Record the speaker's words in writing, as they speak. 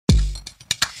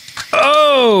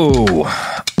So,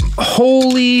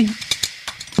 holy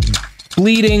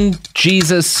bleeding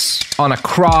Jesus on a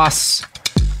cross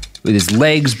with his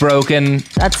legs broken.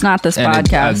 That's not this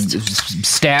podcast.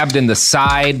 Stabbed in the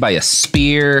side by a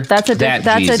spear. That's a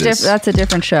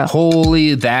different show.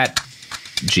 Holy that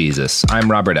Jesus. I'm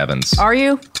Robert Evans. Are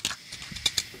you?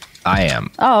 I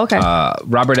am. Oh, okay.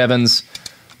 Robert Evans,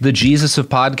 the Jesus of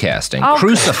podcasting,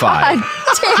 crucified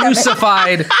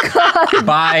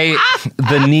by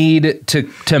the need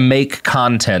to make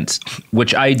content,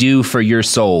 which I do for your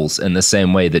souls in the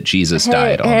same way that Jesus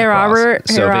died on the cross. Robert.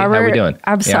 Sophie, hey, Robert. how are we doing?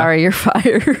 I'm sorry, you're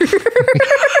fired.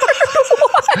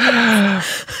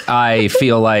 I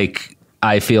feel like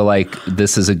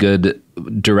this is a good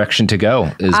direction to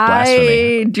go, is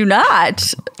blasphemy. I do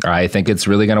not. I think it's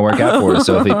really going to work out for us,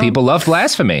 Sophie. People love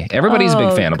blasphemy. Everybody's a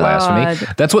big fan of blasphemy.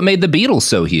 That's what made the Beatles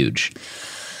so huge,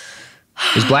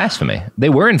 is blasphemy. They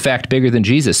were, in fact, bigger than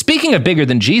Jesus. Speaking of bigger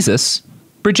than Jesus,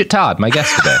 Bridget Todd, my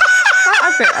guest today.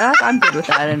 I'm good with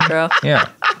that intro. Yeah.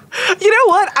 You know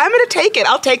what? I'm going to take it.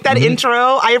 I'll take that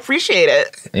intro. I appreciate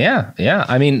it. Yeah, yeah.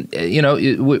 I mean,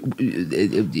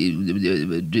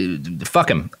 fuck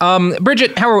him.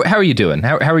 Bridget, how are you doing?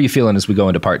 How are you feeling as we go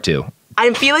into part 2?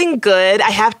 I'm feeling good.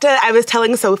 I was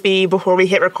telling Sophie before we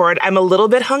hit record, I'm a little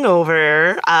bit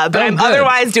hungover, but I'm good.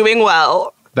 Otherwise doing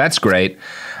well. That's great.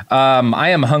 I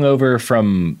am hungover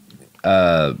from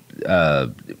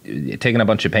taking a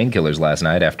bunch of painkillers last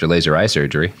night after laser eye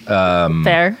surgery.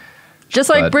 Fair. Just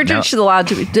like Bridget should allowed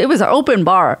to be. It was an open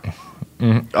bar.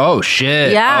 Mm-hmm. Oh,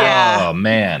 shit. Yeah. Oh,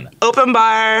 man. Open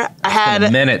bar. I had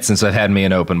a minute since I've had me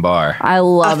an open bar. I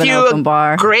love an open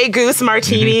bar. Grey Goose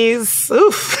martinis. Mm-hmm.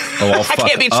 Oof. Oh, I'll I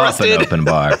can't be trusted. Up an open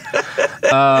bar.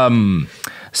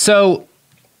 So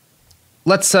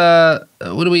let's, Bridget,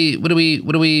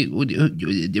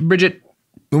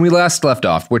 when we last left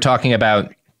off, we're talking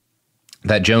about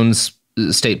that Jones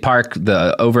State Park,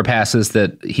 the overpasses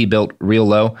that he built real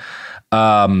low.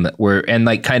 And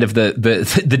like kind of the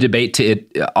debate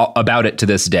about it to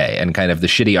this day, and kind of the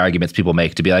shitty arguments people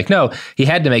make to be like, no, he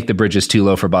had to make the bridges too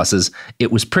low for buses.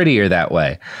 It was prettier that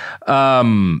way.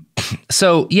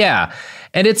 So yeah,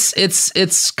 and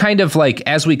it's kind of like,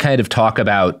 as we kind of talk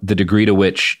about the degree to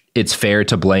which it's fair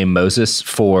to blame Moses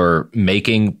for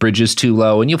making bridges too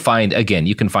low. And you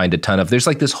can find a ton of, there's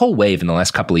like this whole wave in the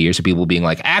last couple of years of people being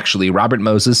like, actually, Robert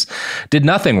Moses did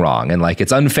nothing wrong. And like,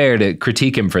 it's unfair to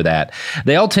critique him for that.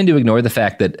 They all tend to ignore the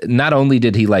fact that not only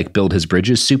did he like build his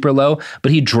bridges super low,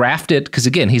 but he drafted, because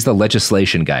again, he's the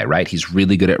legislation guy, right? He's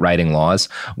really good at writing laws.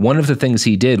 One of the things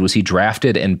he did was he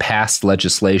drafted and passed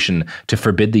legislation to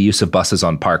forbid the use of buses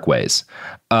on parkways.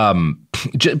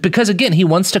 Because again, he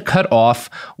wants to cut off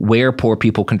where poor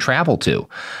people can travel to.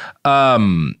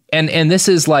 And this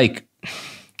is like,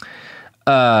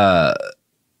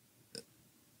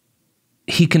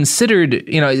 he considered,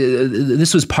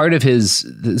 this was part of his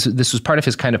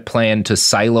kind of plan to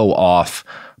silo off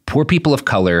poor people of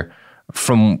color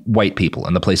from white people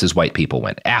and the places white people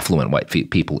went, affluent white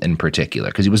people in particular,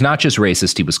 because he was not just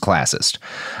racist, he was classist.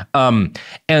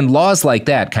 And laws like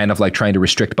that, kind of like trying to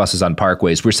restrict buses on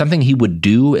parkways, were something he would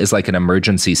do as like an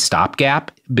emergency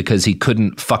stopgap because he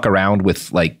couldn't fuck around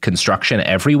with like construction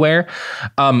everywhere.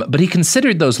 But he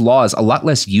considered those laws a lot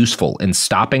less useful in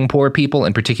stopping poor people,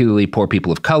 and particularly poor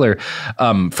people of color,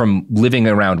 from living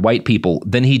around white people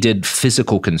than he did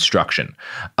physical construction.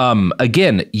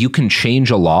 Again, you can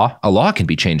change a law. A law can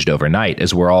be changed overnight,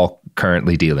 as we're all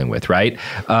currently dealing with, right?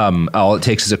 All it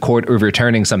takes is a court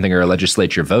overturning something or a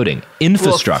legislature voting.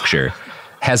 Infrastructure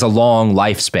has a long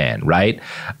lifespan, right?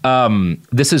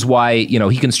 This is why,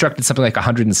 he constructed something like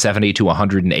 170 to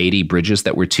 180 bridges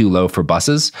that were too low for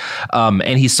buses.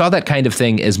 And he saw that kind of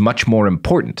thing as much more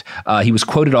important. He was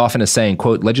quoted often as saying,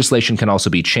 quote, legislation can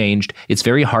also be changed. It's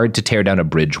very hard to tear down a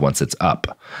bridge once it's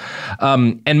up.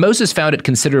 And Moses found it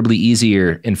considerably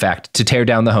easier, in fact, to tear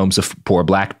down the homes of poor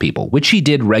black people, which he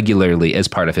did regularly as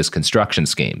part of his construction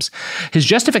schemes. His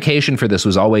justification for this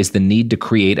was always the need to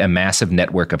create a massive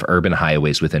network of urban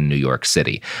highways within New York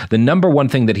City. The number one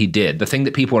thing that he did, the thing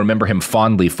that people remember him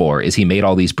fondly for, is he made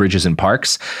all these bridges and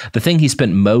parks. The thing he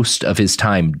spent most of his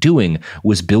time doing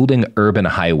was building urban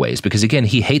highways, because again,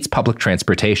 he hates public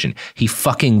transportation. He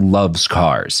fucking loves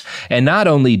cars. And not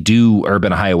only do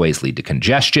urban highways lead to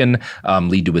congestion,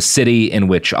 lead to a city in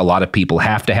which a lot of people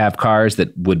have to have cars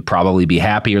that would probably be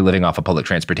happier living off of public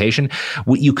transportation,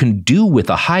 what you can do with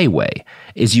a highway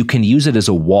is you can use it as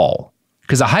a wall.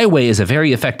 Because a highway is a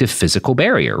very effective physical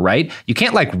barrier, right? You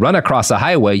can't like run across a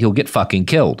highway, you'll get fucking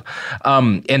killed.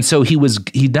 And so he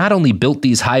not only built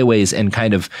these highways and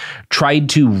kind of tried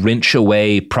to wrench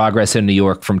away progress in New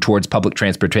York from towards public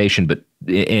transportation, but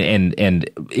and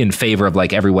in favor of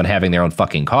like everyone having their own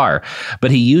fucking car.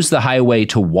 But he used the highway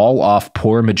to wall off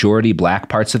poor majority black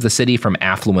parts of the city from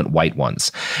affluent white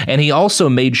ones. And he also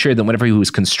made sure that whenever he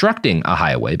was constructing a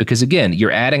highway, because again,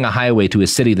 you're adding a highway to a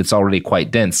city that's already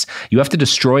quite dense, you have to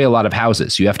destroy a lot of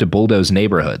houses. You have to bulldoze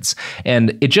neighborhoods.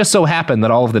 And it just so happened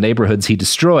that all of the neighborhoods he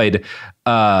destroyed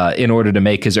in order to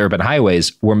make his urban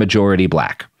highways were majority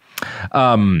black.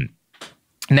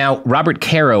 Now, Robert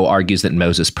Caro argues that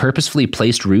Moses purposefully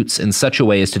placed routes in such a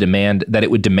way as to demand that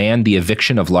it would demand the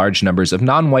eviction of large numbers of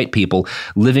non-white people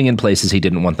living in places he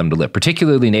didn't want them to live,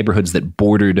 particularly neighborhoods that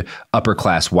bordered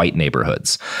upper-class white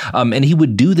neighborhoods. And he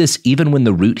would do this even when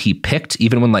the route he picked,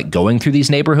 even when like going through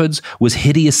these neighborhoods, was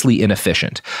hideously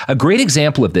inefficient. A great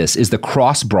example of this is the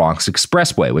Cross Bronx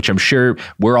Expressway, which I'm sure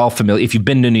we're all familiar. If you've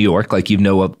been to New York, like you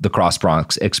know of the Cross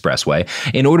Bronx Expressway.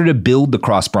 In order to build the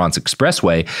Cross Bronx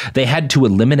Expressway, they had to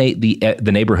eliminate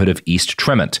the neighborhood of East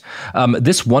Tremont.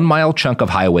 This 1 mile chunk of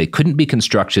highway couldn't be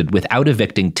constructed without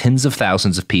evicting tens of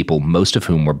thousands of people, most of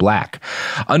whom were black.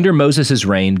 Under Moses's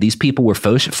reign, these people were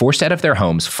forced out of their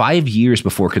homes 5 years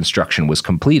before construction was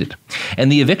completed.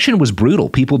 And the eviction was brutal.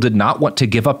 People did not want to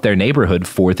give up their neighborhood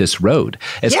for this road.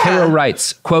 As Caro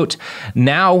writes, quote,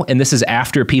 now, and this is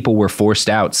after people were forced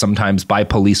out, sometimes by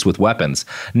police with weapons,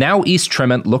 now East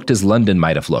Tremont looked as London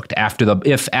might have looked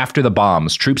if after the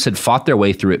bombs, troops had fought their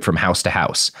way through it from house to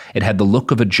house. It had the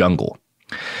look of a jungle.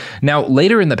 Now,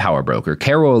 later in The Power Broker,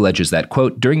 Caro alleges that,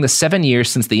 quote, during the 7 years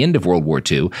since the end of World War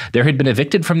II, there had been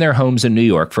evicted from their homes in New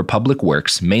York for public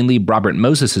works, mainly Robert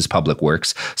Moses's public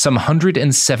works, some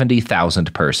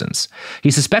 170,000 persons.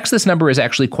 He suspects this number is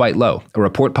actually quite low. A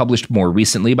report published more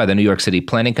recently by the New York City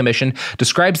Planning Commission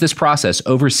describes this process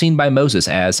overseen by Moses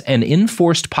as an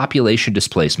enforced population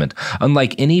displacement,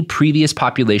 unlike any previous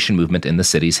population movement in the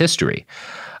city's history.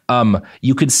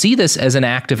 You could see this as an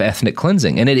act of ethnic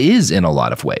cleansing, and it is in a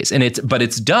lot of ways. But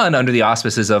it's done under the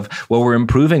auspices of, well, we're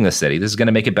improving the city. This is going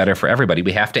to make it better for everybody.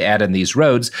 We have to add in these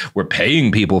roads. We're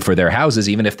paying people for their houses,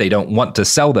 even if they don't want to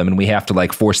sell them, and we have to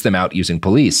like force them out using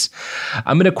police.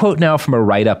 I'm going to quote now from a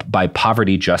write-up by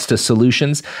Poverty Justice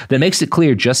Solutions that makes it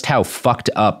clear just how fucked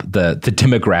up the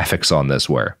demographics on this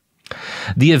were.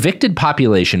 The evicted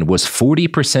population was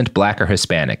 40% black or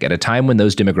Hispanic at a time when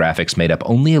those demographics made up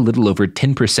only a little over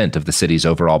 10% of the city's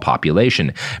overall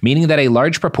population, meaning that a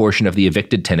large proportion of the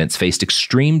evicted tenants faced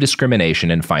extreme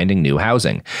discrimination in finding new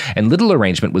housing, and little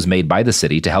arrangement was made by the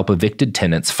city to help evicted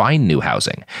tenants find new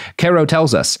housing. Caro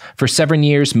tells us, for 7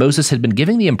 years, Moses had been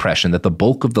giving the impression that the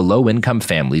bulk of the low-income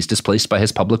families displaced by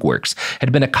his public works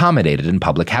had been accommodated in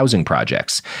public housing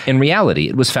projects. In reality,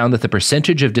 it was found that the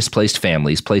percentage of displaced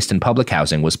families placed in public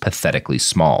housing was pathetically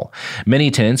small. Many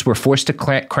tenants were forced to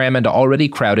cram into already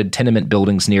crowded tenement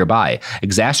buildings nearby,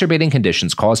 exacerbating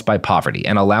conditions caused by poverty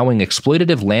and allowing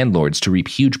exploitative landlords to reap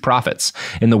huge profits.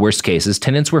 In the worst cases,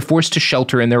 tenants were forced to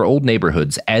shelter in their old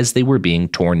neighborhoods as they were being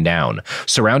torn down,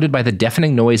 surrounded by the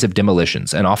deafening noise of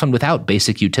demolitions and often without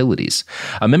basic utilities.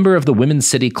 A member of the Women's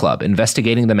City Club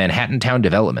investigating the Manhattan Town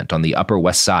development on the Upper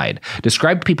West Side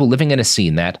described people living in a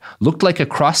scene that looked like a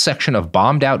cross-section of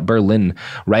bombed-out Berlin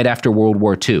right after World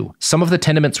War II. Some of the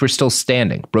tenements were still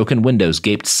standing, broken windows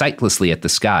gaped sightlessly at the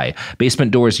sky,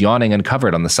 basement doors yawning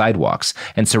uncovered on the sidewalks,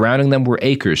 and surrounding them were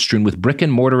acres strewn with brick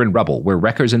and mortar and rubble where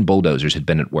wreckers and bulldozers had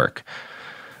been at work.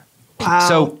 Wow,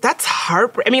 so that's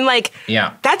heartbreaking. I mean,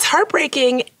 that's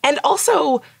heartbreaking. And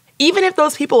also, even if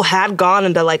those people had gone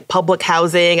into like public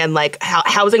housing and like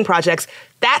housing projects,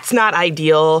 that's not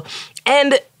ideal.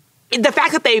 And the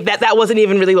fact that that wasn't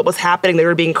even really what was happening, they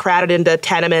were being crowded into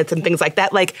tenements and things like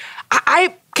that. Like,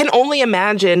 I can only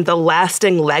imagine the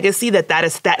lasting legacy that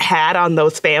had on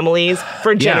those families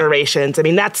for generations. I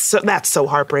mean, that's so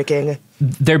heartbreaking.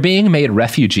 They're being made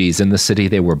refugees in the city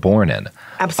they were born in.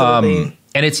 Absolutely.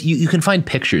 And it's you can find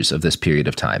pictures of this period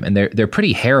of time, and they're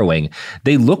pretty harrowing.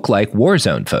 They look like war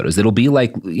zone photos. It'll be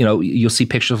like, you'll see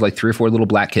pictures of like 3 or 4 little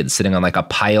black kids sitting on like a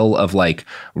pile of like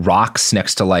rocks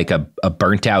next to like a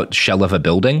burnt out shell of a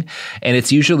building. And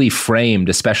it's usually framed,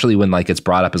 especially when like it's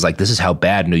brought up as like, this is how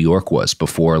bad New York was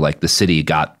before like the city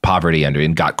got poverty under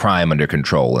and got crime under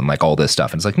control and like all this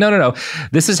stuff. And it's like, no.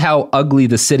 This is how ugly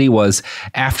the city was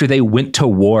after they went to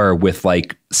war with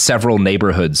like several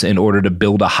neighborhoods in order to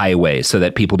build a highway so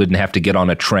that people didn't have to get on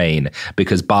a train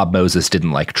because Bob Moses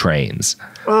didn't like trains.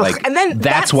 Ugh, like, and then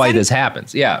that's why this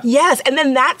happens. Yeah. Yes. And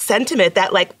then that sentiment,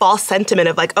 that like false sentiment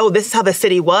of like, oh, this is how the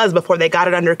city was before they got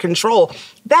it under control.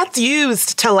 That's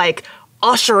used to like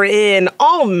usher in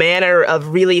all manner of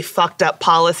really fucked up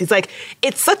policies. Like,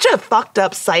 it's such a fucked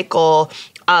up cycle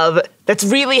of that's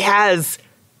really has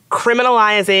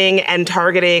criminalizing and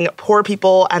targeting poor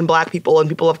people and Black people and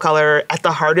people of color at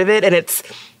the heart of it. And it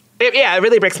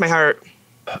really breaks my heart.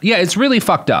 Yeah, it's really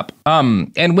fucked up.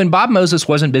 And when Bob Moses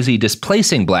wasn't busy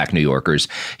displacing Black New Yorkers,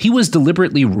 he was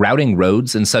deliberately routing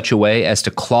roads in such a way as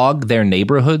to clog their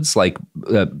neighborhoods, like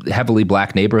heavily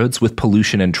Black neighborhoods, with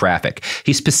pollution and traffic.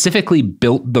 He specifically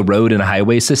built the road and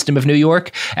highway system of New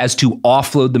York as to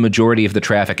offload the majority of the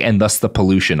traffic and thus the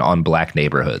pollution on Black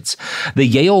neighborhoods. The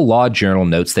Yale Law Journal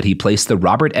notes that he placed the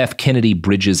Robert F. Kennedy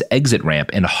Bridge's exit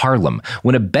ramp in Harlem,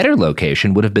 when a better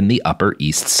location would have been the Upper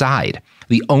East Side.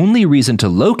 The only reason to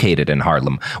locate it in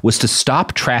Harlem was to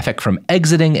stop traffic from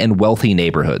exiting in wealthy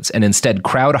neighborhoods and instead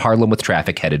crowd Harlem with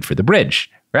traffic headed for the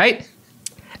bridge, right?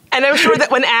 And I'm sure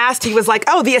that when asked, he was like,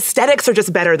 oh, the aesthetics are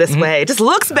just better this way. It just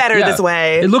looks better this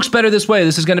way. It looks better this way.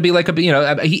 This is going to be like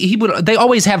he would. They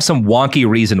always have some wonky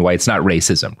reason why it's not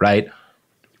racism, right?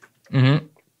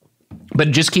 But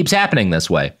it just keeps happening this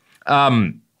way.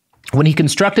 When he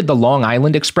constructed the Long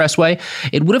Island Expressway,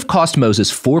 it would have cost Moses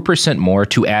 4% more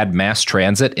to add mass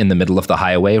transit in the middle of the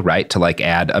highway, right? To like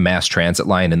add a mass transit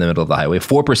line in the middle of the highway,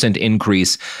 4%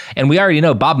 increase. And we already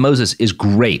know Bob Moses is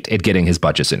great at getting his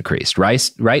budgets increased,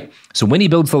 right? So when he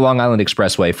builds the Long Island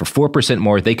Expressway for 4%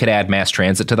 more, they could add mass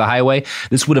transit to the highway.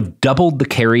 This would have doubled the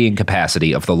carrying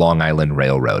capacity of the Long Island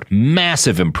Railroad.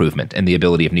 Massive improvement in the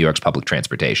ability of New York's public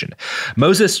transportation.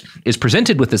 Moses is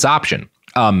presented with this option.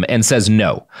 And says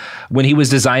no. When he was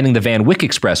designing the Van Wyck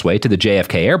Expressway to the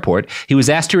JFK airport, he was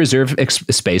asked to reserve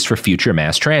space for future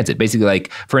mass transit. Basically,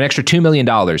 like, for an extra $2 million,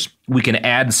 we can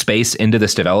add space into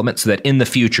this development so that in the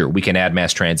future we can add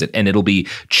mass transit and it'll be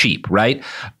cheap, right?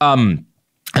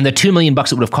 And the $2 million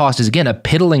it would have cost is, again, a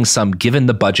piddling sum given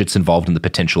the budgets involved in the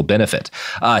potential benefit.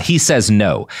 He says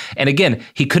no. And again,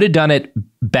 he could have done it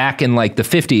back in like the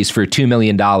 50s for $2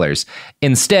 million.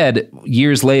 Instead,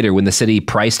 years later, when the city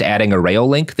priced adding a rail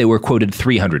link, they were quoted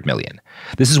 $300 million.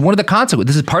 This is one of the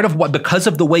consequences. This is part of what, because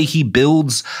of the way he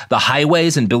builds the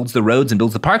highways and builds the roads and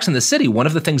builds the parks in the city, one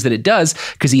of the things that it does,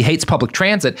 because he hates public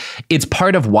transit, it's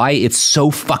part of why it's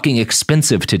so fucking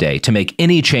expensive today to make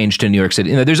any change to New York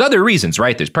City. There's other reasons,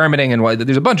 right? There's permitting and why.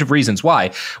 There's a bunch of reasons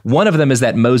why. One of them is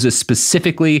that Moses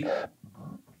specifically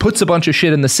puts a bunch of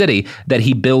shit in the city that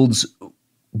he builds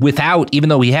without, even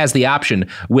though he has the option,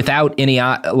 without any,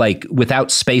 without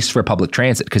space for public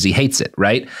transit, because he hates it,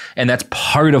 right? And that's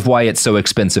part of why it's so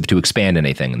expensive to expand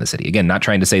anything in the city. Again, not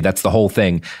trying to say that's the whole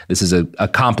thing. This is a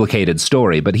complicated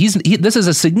story, but this is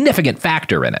a significant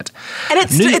factor in it. And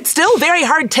it's still very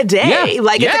hard today. It's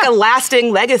like a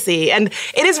lasting legacy. And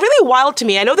it is really wild to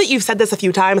me. I know that you've said this a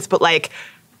few times, but like,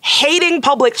 hating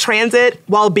public transit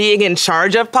while being in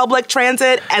charge of public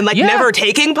transit and never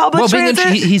taking public transit.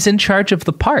 He's in charge of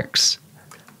the parks.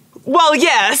 Well,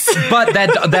 yes. But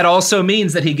that also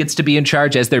means that he gets to be in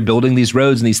charge as they're building these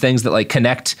roads and these things that like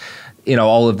connect,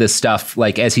 all of this stuff.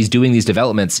 Like as he's doing these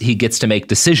developments, he gets to make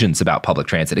decisions about public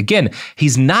transit. Again,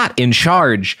 he's not in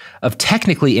charge of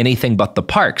technically anything but the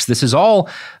parks. This is all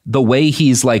the way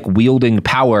he's like wielding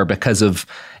power because of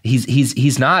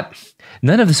he's not.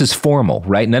 None of this is formal,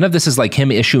 right? None of this is like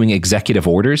him issuing executive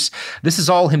orders. This is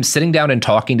all him sitting down and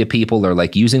talking to people, or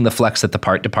like using the flex that the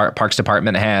Parks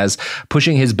Department has,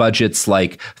 pushing his budgets,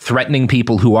 like threatening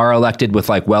people who are elected with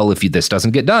like, well, if this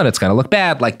doesn't get done, it's going to look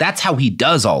bad. Like that's how he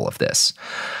does all of this.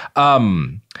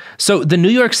 So the New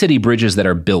York City bridges that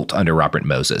are built under Robert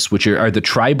Moses, which are the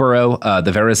Triborough,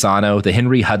 the Verrazano, the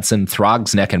Henry Hudson,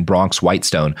 Throgs Neck, and Bronx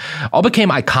Whitestone, all became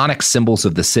iconic symbols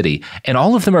of the city, and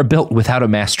all of them are built without a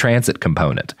mass transit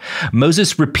component.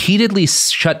 Moses repeatedly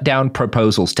shut down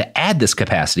proposals to add this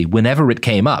capacity whenever it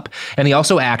came up, and he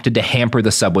also acted to hamper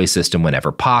the subway system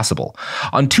whenever possible.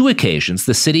 On 2 occasions,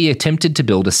 the city attempted to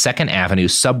build a 2nd Avenue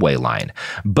subway line.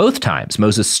 Both times,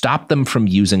 Moses stopped them from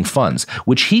using funds,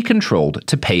 which he controlled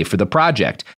to pay for the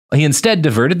project. He instead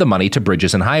diverted the money to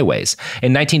bridges and highways.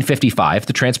 In 1955,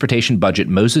 the transportation budget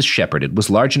Moses shepherded was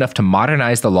large enough to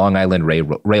modernize the Long Island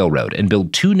Railroad and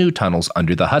build 2 new tunnels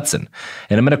under the Hudson.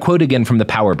 And I'm going to quote again from the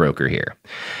power broker here.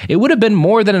 It would have been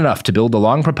more than enough to build the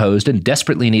long-proposed and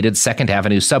desperately needed 2nd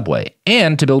Avenue subway,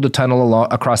 and to build a tunnel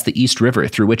across the East River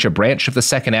through which a branch of the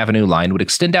 2nd Avenue line would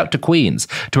extend out to Queens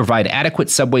to provide adequate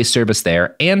subway service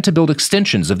there, and to build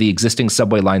extensions of the existing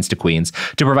subway lines to Queens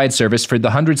to provide service for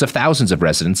the hundreds of thousands of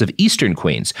residents of eastern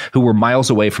Queens who were miles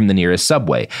away from the nearest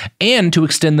subway, and to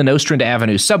extend the Nostrand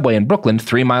Avenue subway in Brooklyn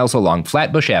 3 miles along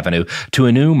Flatbush Avenue to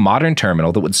a new modern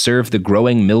terminal that would serve the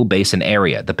growing Mill Basin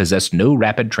area that possessed no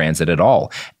rapid transit at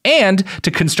all, and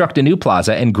to construct a new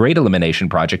plaza and grade elimination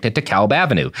project at DeKalb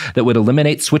Avenue that would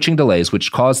eliminate switching delays,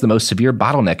 which caused the most severe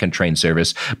bottleneck in train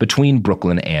service between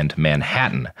Brooklyn and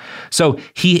Manhattan. So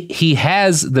he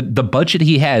has the budget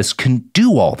he has can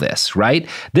do all this, right?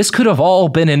 This could have all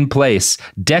been in place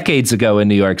decades ago in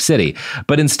New York City.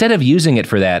 But instead of using it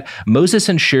for that, Moses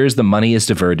ensures the money is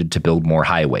diverted to build more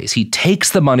highways. He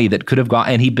takes the money that could have gone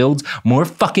and he builds more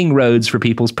fucking roads for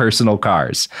people's personal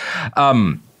cars.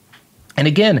 And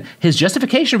again, his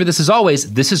justification for this is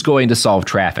always, this is going to solve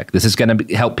traffic. This is going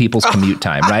to help people's commute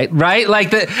time, right? Right?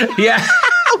 Like yeah.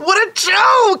 What a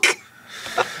joke!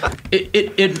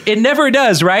 It never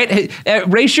does, right?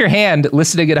 Raise your hand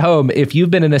listening at home if you've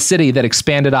been in a city that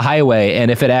expanded a highway and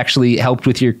if it actually helped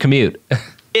with your commute.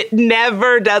 It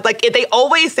never does. Like, they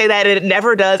always say that, and it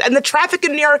never does. And the traffic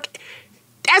in New York,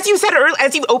 as you said earlier,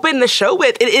 as you opened the show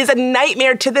with, it is a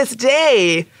nightmare to this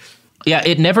day. Yeah,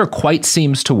 it never quite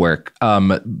seems to work.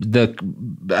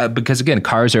 Because again,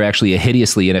 cars are actually a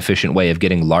hideously inefficient way of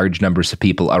getting large numbers of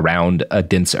people around a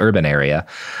dense urban area.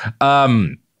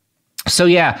 So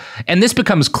yeah, and this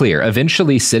becomes clear.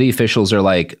 Eventually, city officials are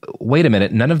like, wait a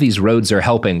minute, none of these roads are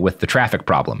helping with the traffic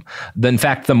problem. In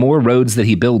fact, the more roads that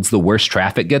he builds, the worse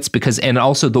traffic gets and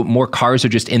also the more cars are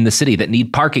just in the city that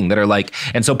need parking that are like,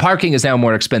 and so parking is now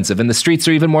more expensive and the streets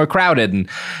are even more crowded. And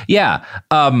yeah,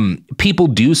 people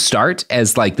do start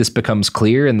as like this becomes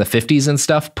clear in the 50s and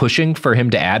stuff, pushing for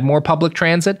him to add more public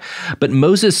transit. But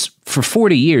Moses, for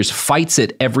 40 years, fights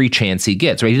it every chance he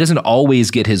gets, right? He doesn't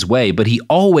always get his way, but he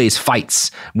always fights.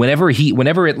 Whenever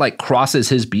it like crosses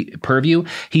his purview,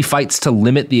 he fights to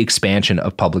limit the expansion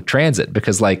of public transit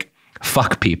because like,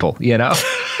 fuck people, you know?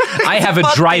 I have a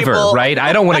driver, people. Right?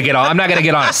 I don't want to get on. I'm not going to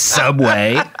get on a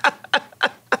subway. No,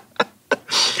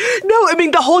 I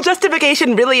mean, the whole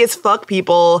justification really is fuck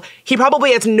people. He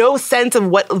probably has no sense of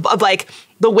like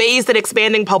the ways that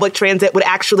expanding public transit would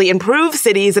actually improve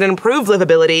cities and improve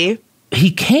livability.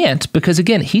 He can't because,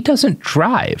 again, he doesn't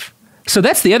drive. So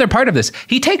that's the other part of this.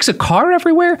 He takes a car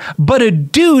everywhere, but a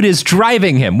dude is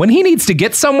driving him. When he needs to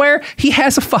get somewhere, he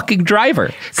has a fucking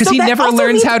driver because he never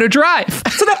learns how to drive.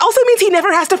 So that also means he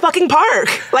never has to fucking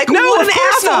park. Like, no, what an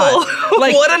asshole.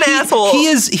 Like, what an asshole. He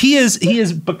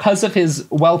is, because of his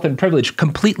wealth and privilege,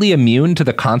 completely immune to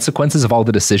the consequences of all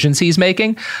the decisions he's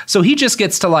making. So he just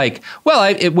gets to like,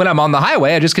 well, when I'm on the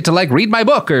highway, I just get to like read my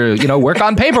book or, you know, work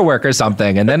on paperwork or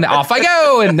something. And then off I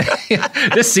go. And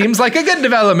this seems like a good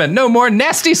development. No more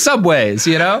nasty subways,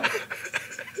 you know?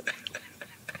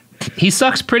 He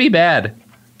sucks pretty bad.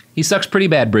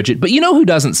 Bridget. But you know who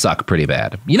doesn't suck pretty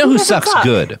bad? You know who sucks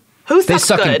good? They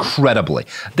suck good? Incredibly.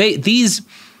 They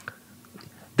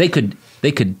could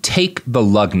take the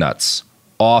lug nuts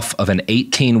off of an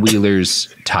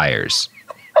 18-wheeler's tires.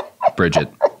 Bridget.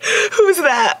 Who's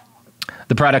that?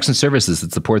 The products and services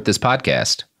that support this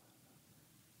podcast.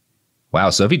 Wow,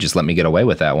 Sophie just let me get away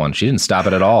with that one. She didn't stop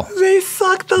it at all. They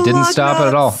suck the Didn't stop it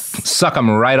at all. Suck them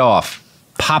right off.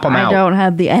 Pop them out. I don't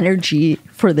have the energy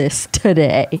for this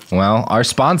today. Well, our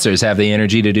sponsors have the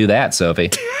energy to do that, Sophie.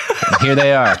 Here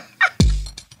they are.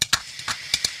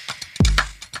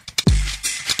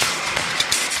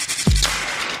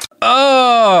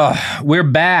 Oh, we're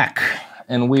back.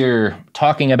 And we're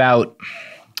talking about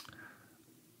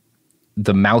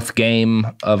the mouth game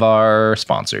of our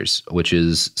sponsors, which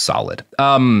is solid.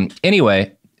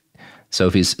 Anyway,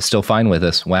 Sophie's still fine with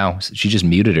us. Wow. She just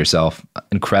muted herself.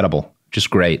 Incredible. Just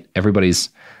great.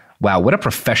 Wow. What a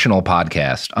professional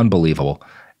podcast. Unbelievable.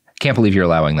 Can't believe you're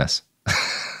allowing this.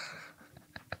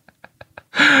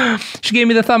 She gave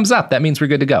me the thumbs up. That means we're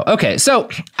good to go. Okay, so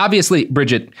obviously,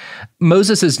 Bridget,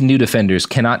 Moses's new defenders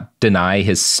cannot deny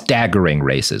his staggering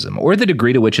racism or the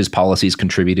degree to which his policies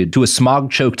contributed to a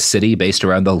smog-choked city based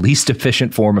around the least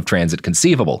efficient form of transit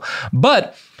conceivable.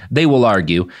 But they will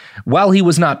argue, while he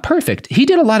was not perfect, he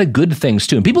did a lot of good things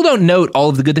too. And people don't note all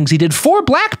of the good things he did for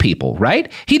black people,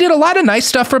 right? He did a lot of nice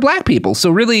stuff for black people.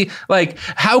 So really, like,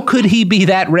 how could he be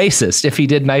that racist if he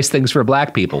did nice things for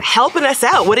black people? Helping us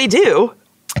out. What'd he do?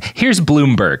 Here's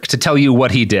Bloomberg to tell you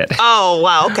what he did. Oh,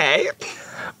 wow, okay.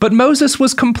 But Moses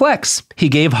was complex. He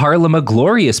gave Harlem a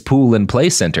glorious pool and play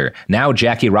center, now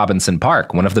Jackie Robinson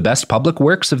Park, one of the best public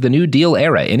works of the New Deal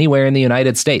era anywhere in the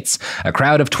United States. A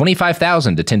crowd of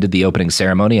 25,000 attended the opening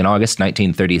ceremony in August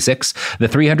 1936, the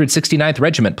 369th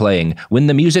Regiment playing When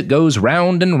the Music Goes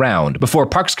Round and Round, before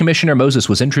Parks Commissioner Moses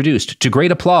was introduced to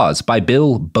great applause by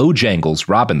Bill Bojangles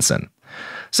Robinson.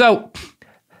 So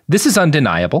this is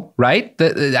undeniable, right?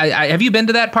 Have you been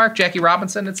to that park, Jackie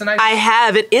Robinson? It's a nice. I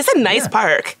have. It is a nice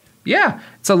park. Yeah,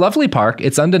 it's a lovely park.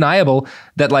 It's undeniable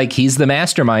that like he's the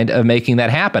mastermind of making that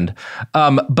happen.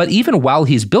 But even while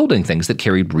he's building things that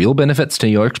carried real benefits to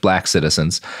New York's black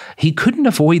citizens, he couldn't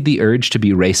avoid the urge to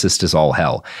be racist as all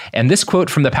hell. And this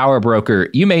quote from the power broker,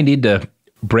 you may need to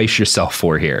brace yourself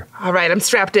for here. All right, I'm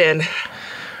strapped in.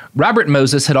 Robert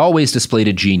Moses had always displayed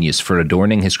a genius for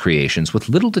adorning his creations with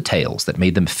little details that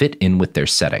made them fit in with their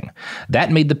setting. That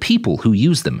made the people who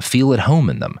used them feel at home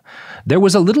in them. There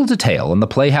was a little detail in the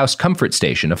Playhouse Comfort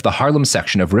Station of the Harlem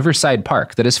section of Riverside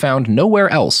Park that is found nowhere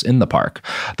else in the park.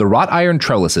 The wrought iron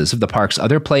trellises of the park's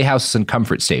other playhouses and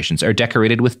comfort stations are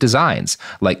decorated with designs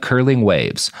like curling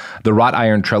waves. The wrought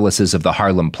iron trellises of the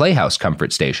Harlem Playhouse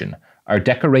Comfort Station are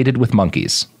decorated with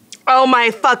monkeys. Oh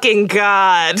my fucking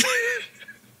God.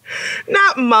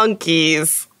 Not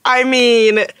monkeys. I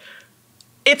mean,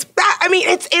 it's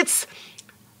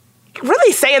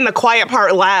really saying the quiet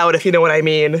part loud, if you know what I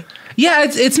mean. Yeah,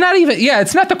 it's not even. Yeah,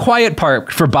 it's not the quiet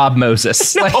part for Bob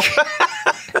Moses. No.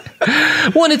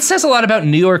 Well, and it says a lot about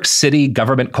New York City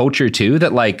government culture too.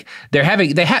 That like there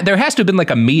has to have been like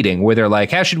a meeting where they're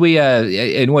like, how should we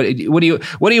and what do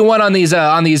you want on these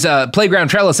playground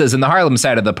trellises in the Harlem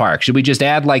side of the park? Should we just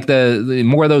add like the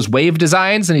more of those wave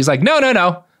designs? And he's like,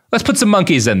 no. Let's put some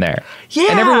monkeys in there. Yeah.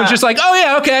 And everyone's just like, oh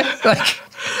yeah, okay. Like,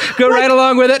 go right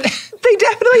along with it. They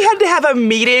definitely had to have a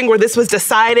meeting where this was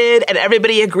decided and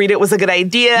everybody agreed it was a good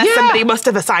idea. Yeah. Somebody must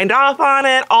have signed off on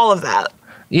it. All of that.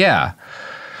 Yeah.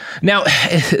 Now,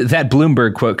 that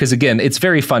Bloomberg quote, because again, it's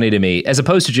very funny to me, as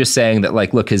opposed to just saying that,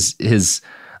 like, look, his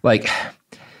like,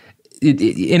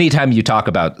 anytime you talk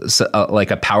about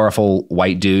like a powerful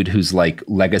white dude whose like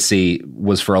legacy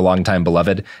was for a long time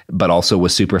beloved, but also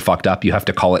was super fucked up, you have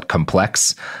to call it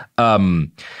complex,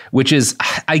 which is,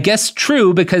 I guess,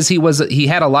 true because he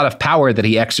had a lot of power that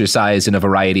he exercised in a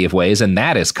variety of ways, and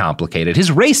that is complicated. His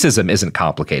racism isn't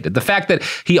complicated. The fact that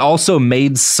he also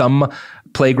made some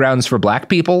playgrounds for black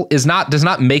people does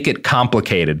not make it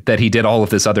complicated that he did all of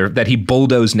this that he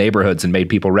bulldozed neighborhoods and made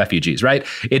people refugees, right?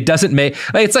 It doesn't make,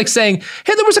 it's like saying,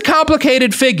 hey, there was a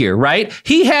complicated figure, right?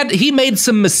 He made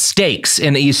some mistakes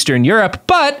in Eastern Europe,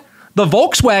 but the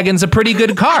Volkswagen's a pretty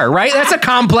good car, right? That's a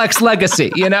complex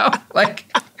legacy, you know? Like,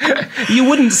 you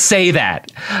wouldn't say that.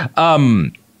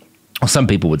 Well, some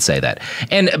people would say that.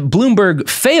 And Bloomberg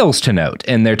fails to note,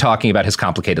 and they're talking about his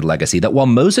complicated legacy, that while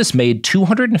Moses made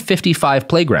 255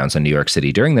 playgrounds in New York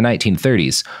City during the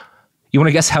 1930s, you want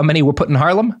to guess how many were put in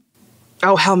Harlem?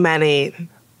 Oh, how many?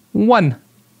 1.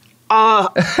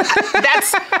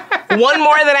 That's one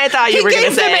more than I thought you were going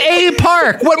to say. He gave them a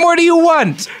park. What more do you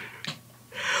want?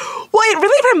 Well, it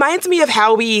really reminds me of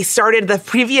how we started the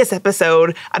previous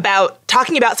episode about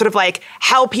talking about sort of like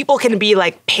how people can be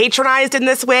like patronized in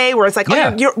this way, where it's like,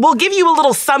 yeah, we'll give you a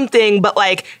little something, but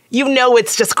like, you know,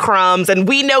 it's just crumbs and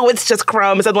we know it's just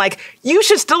crumbs. And like, you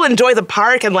should still enjoy the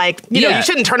park. And like, you know, you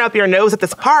shouldn't turn up your nose at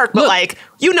this park, but like,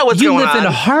 you know what's going on. You live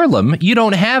in Harlem. You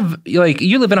don't have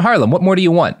you live in Harlem. What more do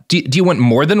you want? Do you want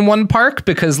more than one park?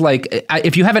 Because like,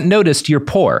 if you haven't noticed, you're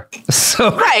poor.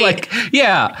 So right. Like,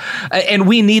 yeah. And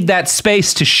we need that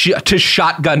space to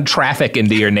shotgun traffic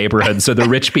into your neighborhood so the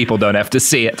rich people don't have to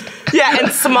see it. Yeah.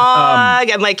 And smog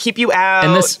and like keep you out.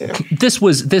 And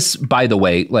this, by the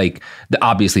way, like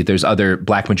obviously there's other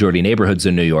black majority neighborhoods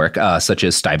in New York, such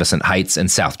as Stuyvesant Heights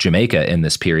and South Jamaica in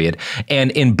this period.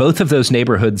 And in both of those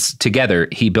neighborhoods together,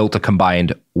 he built a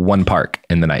combined 1 park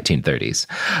in the 1930s.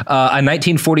 A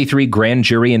 1943 grand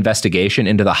jury investigation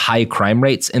into the high crime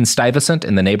rates in Stuyvesant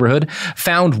in the neighborhood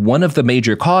found one of the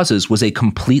major causes was a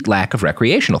complete lack of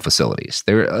recreational facilities.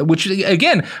 Which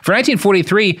again, for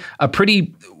 1943, a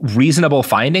pretty reasonable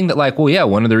finding that like, well, yeah,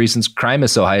 one of the reasons crime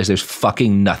is so high is there's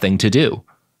fucking nothing to do.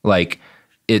 Like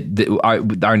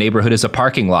our neighborhood is a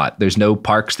parking lot. There's no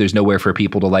parks. There's nowhere for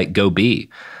people to like go be.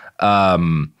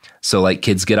 So like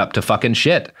kids get up to fucking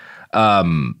shit.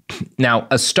 Now,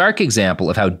 a stark example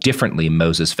of how differently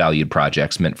Moses valued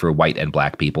projects meant for white and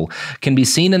black people can be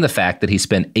seen in the fact that he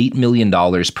spent $8 million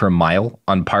per mile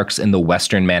on parks in the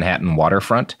western Manhattan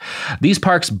waterfront. These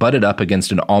parks butted up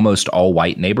against an almost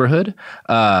all-white neighborhood.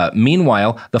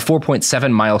 Meanwhile, the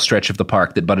 4.7-mile stretch of the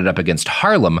park that butted up against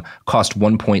Harlem cost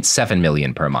 $1.7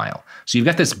 million per mile. So you've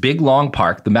got this big, long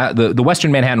park, the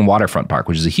western Manhattan waterfront park,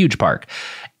 which is a huge park,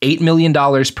 $8 million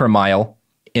per mile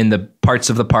in the parts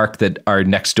of the park that are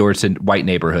next door to white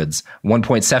neighborhoods,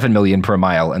 1.7 million per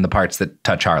mile in the parts that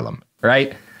touch Harlem,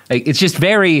 right? Like, it's just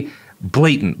very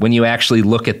blatant when you actually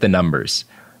look at the numbers.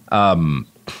 Not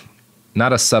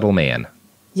a subtle man.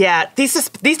 Yeah, these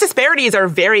disparities are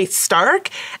very stark.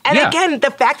 And again,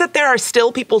 the fact that there are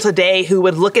still people today who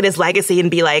would look at his legacy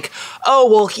and be like, oh,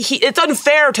 well, it's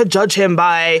unfair to judge him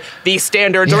by these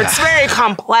standards, or it's very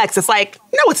complex. It's like,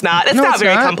 no, it's not. It's not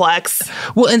very complex.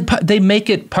 Well, and they make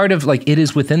it part of, like, it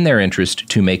is within their interest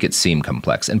to make it seem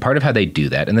complex. And part of how they do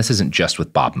that, and this isn't just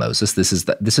with Bob Moses, this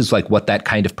is like what that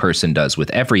kind of person does with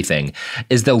everything,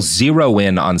 is they'll zero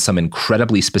in on some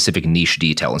incredibly specific niche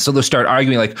detail. And so they'll start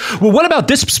arguing like, well, what about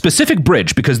this specific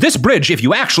bridge? Because this bridge, if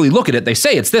you actually look at it, they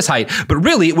say it's this height, but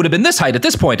really it would have been this height at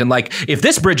this point. And like, if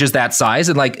this bridge is that size,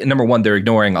 and like, number one, they're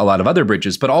ignoring a lot of other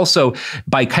bridges, but also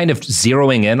by kind of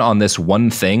zeroing in on this one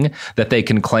thing that they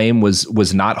can claim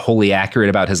was not wholly accurate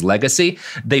about his legacy,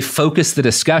 they focus the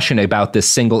discussion about this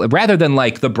single, rather than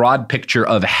like the broad picture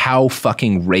of how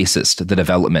fucking racist the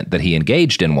development that he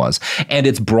engaged in was, and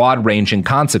its broad-ranging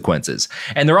consequences.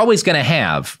 And they're always going to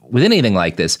have, with anything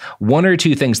like this, one or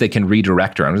two things they can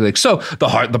redirect around. Like, so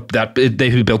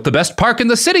they built the best park in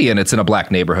the city, and it's in a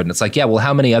black neighborhood. And it's like, yeah, well,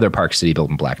 how many other parks did he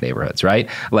build in black neighborhoods, right?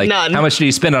 Like, none. How much did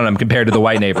he spend on them compared to the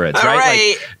white neighborhoods, right?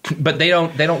 Right. Like, but they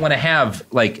don't want to have,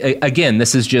 like, again,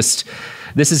 this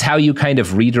is how you kind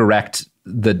of redirect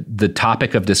the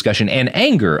topic of discussion and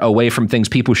anger away from things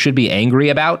people should be angry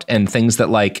about and things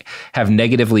that like have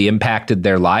negatively impacted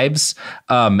their lives,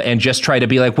 and just try to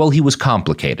be like, well, he was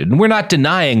complicated, and we're not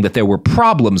denying that there were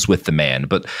problems with the man,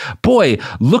 but boy,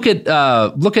 look at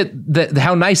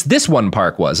how nice this one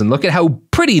park was, and look at how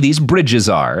pretty these bridges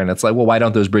are. And it's like, well, why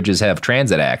don't those bridges have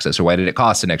transit access, or why did it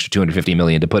cost an extra $250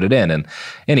 million to put it in? And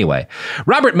anyway,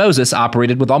 Robert Moses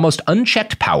operated with almost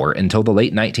unchecked power until the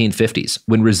late 1950s,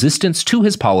 when resistance to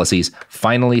his policies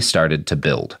finally started to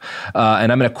build.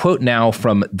 And I'm going to quote now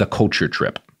from The Culture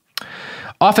Trip.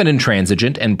 Often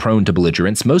intransigent and prone to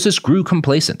belligerence, Moses grew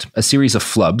complacent. A series of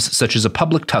flubs, such as a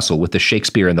public tussle with the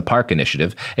Shakespeare in the Park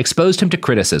initiative, exposed him to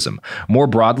criticism. More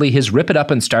broadly, his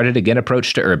rip-it-up-and-start-it-again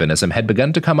approach to urbanism had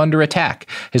begun to come under attack.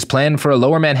 His plan for a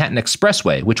Lower Manhattan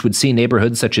expressway, which would see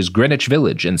neighborhoods such as Greenwich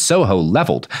Village and Soho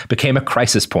leveled, became a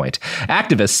crisis point.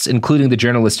 Activists, including the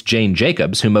journalist Jane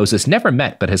Jacobs, who Moses never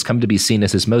met but has come to be seen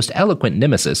as his most eloquent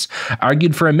nemesis,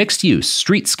 argued for a mixed-use,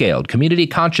 street-scaled,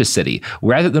 community-conscious city,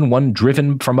 rather than one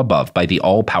driven from above by the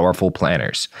all-powerful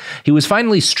planners. He was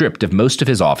finally stripped of most of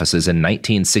his offices in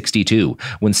 1962,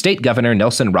 when State Governor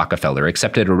Nelson Rockefeller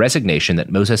accepted a resignation that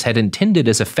Moses had intended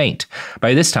as a feint.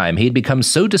 By this time, he had become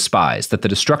so despised that the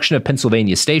destruction of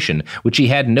Pennsylvania Station, which he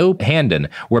had no hand in,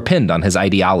 were pinned on his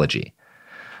ideology.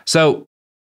 So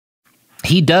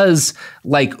he does,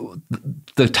 like,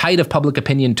 the tide of public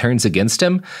opinion turns against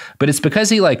him, but it's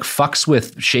because he, like, fucks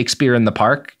with Shakespeare in the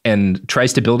Park and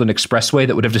tries to build an expressway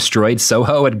that would have destroyed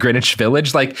Soho and Greenwich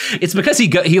Village. Like, it's because he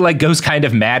goes kind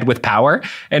of mad with power,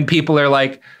 and people are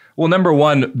like, well, number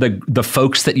one, the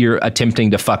folks that you're attempting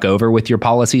to fuck over with your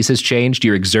policies has changed.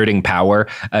 You're exerting power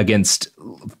against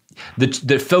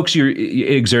the folks you're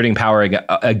exerting power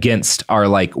against are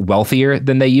like wealthier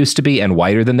than they used to be and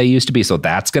whiter than they used to be. So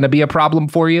that's going to be a problem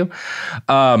for you.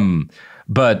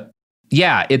 But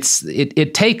yeah,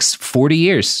 it takes 40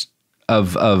 years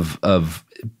of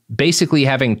basically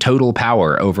having total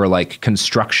power over like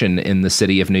construction in the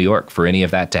city of New York for any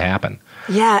of that to happen.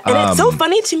 Yeah, and it's so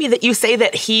funny to me that you say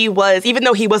that he was, even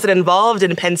though he wasn't involved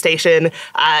in Penn Station,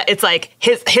 it's like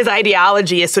his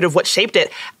ideology is sort of what shaped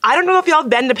it. I don't know if y'all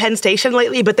have been to Penn Station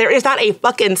lately, but there is not a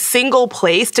fucking single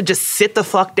place to just sit the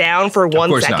fuck down for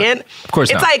 1 second. Not. Of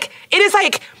course not. It is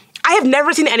like, I have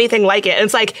never seen anything like it. And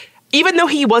it's like, even though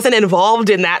he wasn't involved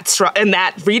in that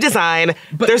redesign,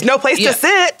 but there's no place to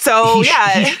sit. So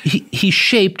he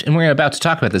shaped, and we're about to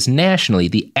talk about this nationally,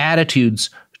 the attitudes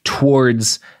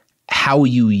towards how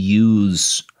you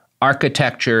use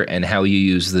architecture and how you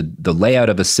use the layout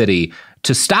of a city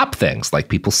to stop things like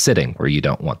people sitting where you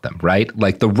don't want them, right?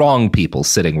 Like the wrong people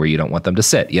sitting where you don't want them to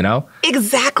sit, you know?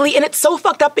 Exactly. And it's so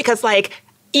fucked up because, like,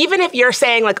 even if you're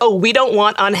saying, like, oh, we don't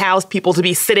want unhoused people to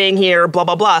be sitting here, blah,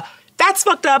 blah, blah, that's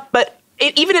fucked up. But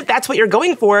even if that's what you're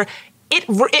going for,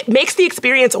 it makes the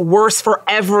experience worse for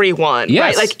everyone,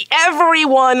 yes. Right? Like,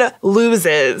 everyone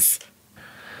loses.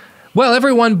 Well,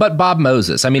 everyone but Bob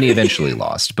Moses. I mean, he eventually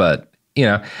lost, but, you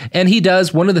know, and he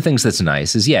does. One of the things that's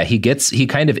nice is, he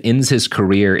kind of ends his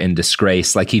career in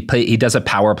disgrace. Like he does a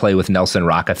power play with Nelson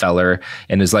Rockefeller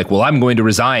and is like, well, I'm going to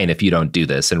resign if you don't do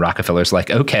this. And Rockefeller's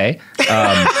like, okay.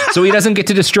 So he doesn't get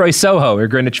to destroy Soho or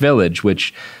Greenwich Village,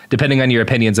 which, depending on your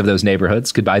opinions of those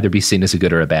neighborhoods, could either be seen as a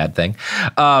good or a bad thing.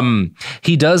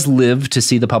 He does live to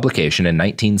see the publication in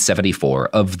 1974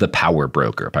 of The Power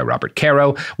Broker by Robert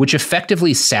Caro, which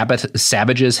effectively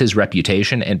savages his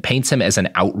reputation and paints him as an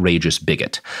outrageous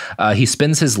bigot. He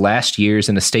spends his last years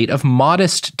in a state of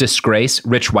modest disgrace,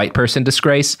 rich white person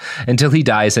disgrace, until he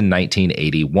dies in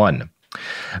 1981.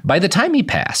 By the time he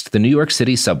passed, the New York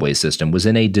City subway system was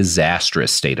in a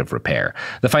disastrous state of repair.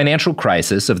 The financial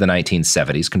crisis of the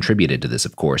 1970s contributed to this,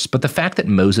 of course, but the fact that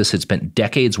Moses had spent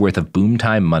decades worth of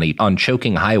boom-time money on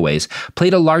choking highways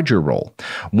played a larger role.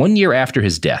 1 year after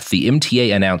his death, the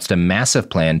MTA announced a massive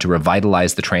plan to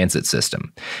revitalize the transit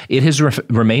system. It has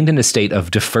remained in a state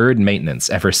of deferred maintenance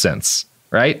ever since.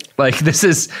 Right? Like, this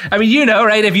is, I mean, you know,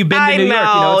 right? If you've been to New York,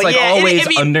 you know, it's like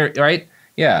always under, right?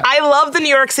 Yeah. I love the New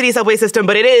York City subway system,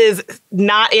 but it is in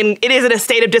a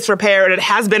state of disrepair, and it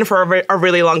has been for a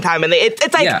really long time. And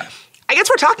it's like, I guess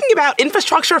we're talking about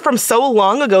infrastructure from so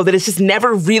long ago that it's just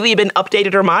never really been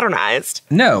updated or modernized.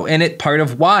 No, and part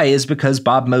of why is because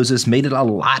Bob Moses made it a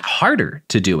lot harder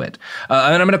to do it.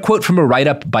 And I'm going to quote from a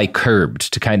write-up by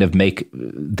Curbed to kind of make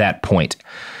that point.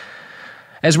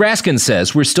 As Raskin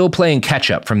says, we're still playing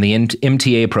catch-up from the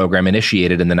MTA program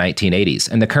initiated in the 1980s,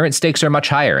 and the current stakes are much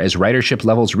higher as ridership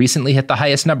levels recently hit the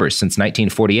highest numbers since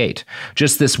 1948.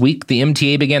 Just this week, the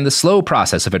MTA began the slow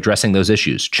process of addressing those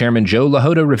issues. Chairman Joe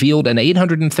LaHoda revealed an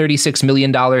 $836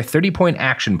 million 30-point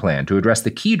action plan to address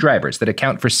the key drivers that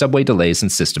account for subway delays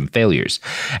and system failures.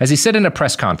 As he said in a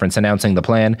press conference announcing the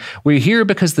plan, we're here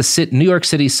because the New York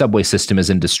City subway system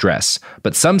is in distress,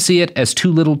 but some see it as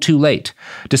too little too late.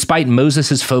 Despite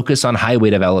Moses' focus on highway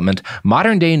development,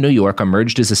 modern-day New York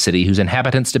emerged as a city whose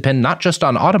inhabitants depend not just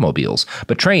on automobiles,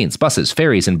 but trains, buses,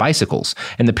 ferries, and bicycles.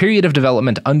 And the period of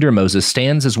development under Moses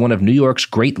stands as one of New York's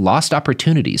great lost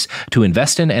opportunities to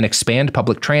invest in and expand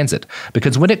public transit.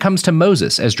 Because when it comes to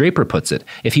Moses, as Draper puts it,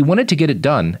 if he wanted to get it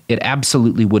done, it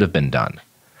absolutely would have been done.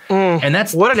 And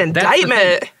that's what an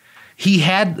indictment.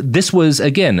 This was,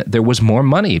 again, there was more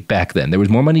money back then. There was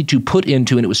more money to put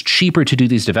into, and it was cheaper to do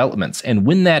these developments. And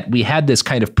when we had this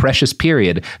kind of precious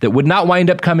period that would not wind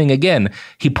up coming again,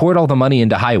 he poured all the money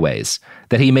into highways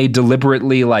that he made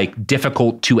deliberately, like,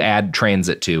 difficult to add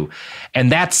transit to.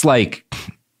 And that's like,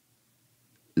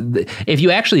 if you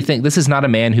actually think, this is not a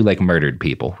man who, like, murdered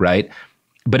people, right?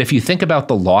 But if you think about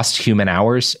the lost human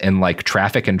hours in, like,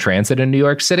 traffic and transit in New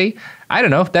York City, I don't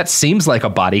know, that seems like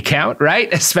a body count,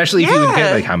 right? Especially if you look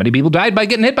at, like, how many people died by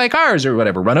getting hit by cars or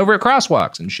whatever, run over at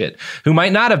crosswalks and shit, who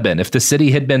might not have been if the city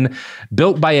had been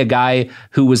built by a guy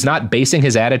who was not basing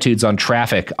his attitudes on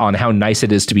traffic on how nice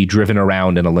it is to be driven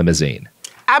around in a limousine.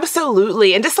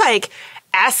 Absolutely. And just like,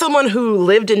 as someone who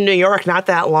lived in New York not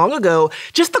that long ago,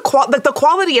 just the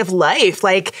quality of life,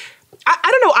 like, I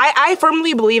don't know. I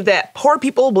firmly believe that poor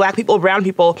people, black people, brown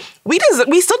people, we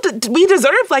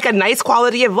deserve like a nice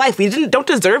quality of life. We don't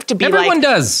deserve to be everyone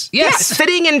does. Yes,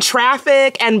 sitting in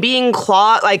traffic and being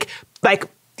like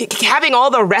having all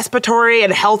the respiratory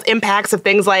and health impacts of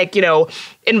things like, you know,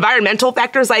 environmental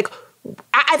factors. Like,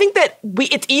 I think that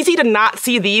it's easy to not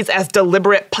see these as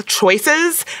deliberate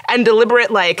choices and deliberate,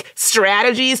 like,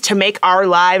 strategies to make our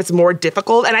lives more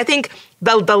difficult. And I think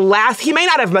he may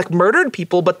not have, like, murdered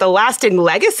people, but the lasting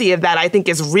legacy of that, I think,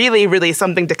 is really, really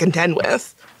something to contend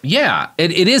with. Yeah,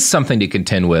 it is something to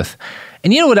contend with.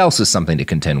 And you know what else is something to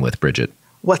contend with, Bridget?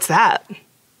 What's that?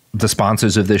 The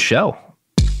sponsors of this show.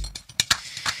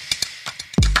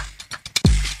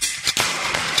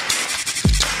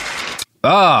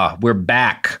 We're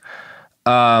back.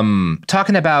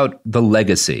 Talking about the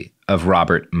legacy of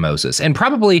Robert Moses. And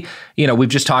probably, you know, we've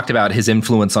just talked about his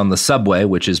influence on the subway,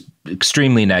 which is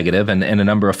extremely negative, and a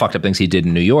number of fucked up things he did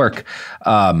in New York,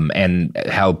 and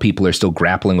how people are still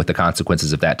grappling with the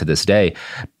consequences of that to this day.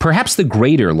 Perhaps the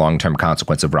greater long-term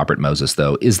consequence of Robert Moses,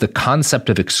 though, is the concept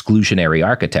of exclusionary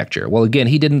architecture. Well, again,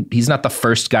 he's not the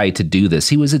first guy to do this.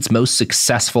 He was its most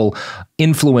successful,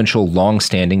 influential,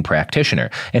 long-standing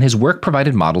practitioner, and his work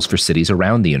provided models for cities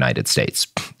around the United States.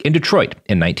 In Detroit,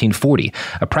 in 1940,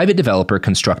 a private developer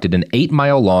constructed an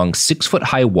 8-mile-long,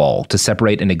 6-foot-high wall to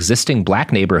separate an existing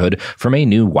black neighborhood from a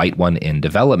new white one in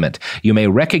development. You may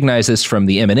recognize this from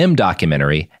the Eminem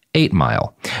documentary, 8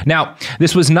 Mile. Now,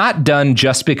 this was not done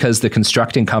just because the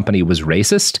constructing company was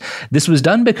racist. This was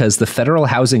done because the Federal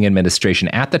Housing Administration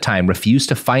at the time refused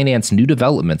to finance new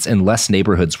developments unless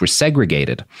neighborhoods were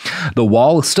segregated. The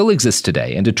wall still exists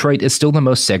today, and Detroit is still the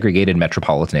most segregated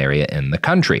metropolitan area in the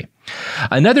country.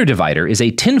 Another divider is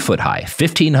a 10-foot-high,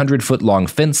 1,500-foot-long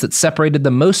fence that separated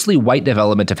the mostly white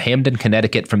development of Hamden,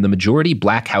 Connecticut from the majority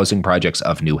black housing projects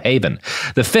of New Haven.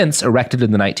 The fence, erected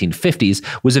in the 1950s,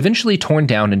 was eventually torn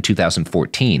down in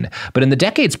 2014, but in the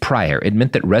decades prior, it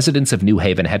meant that residents of New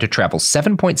Haven had to travel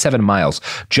 7.7 miles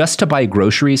just to buy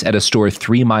groceries at a store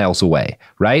 3 miles away,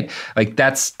 right? Like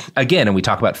that's, again, and we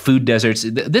talk about food deserts,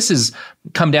 this has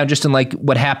come down just in like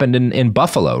what happened in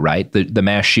Buffalo, right? The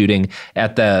mass shooting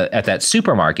at that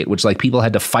supermarket, which like people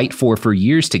had to fight for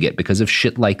years to get because of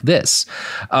shit like this.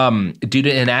 Due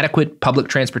to inadequate public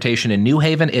transportation in New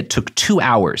Haven, it took 2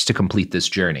 hours to complete this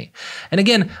journey. And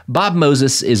again, Bob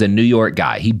Moses is a New York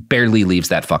guy. He barely leaves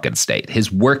that fucking state.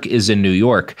 His work is in New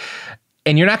York.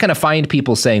 And you're not going to find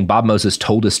people saying Bob Moses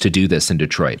told us to do this in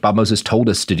Detroit. Bob Moses told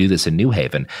us to do this in New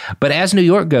Haven. But as New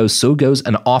York goes, so goes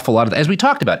an awful lot of, as we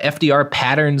talked about, FDR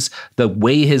patterns the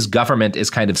way his government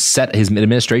is kind of set, his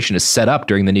administration is set up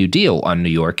during the New Deal on New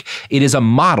York. It is a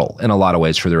model in a lot of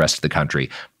ways for the rest of the country.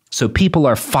 So people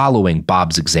are following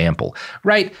Bob's example,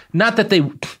 right? Not that they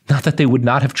would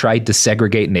not have tried to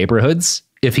segregate neighborhoods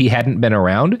if he hadn't been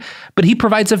around, but he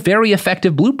provides a very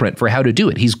effective blueprint for how to do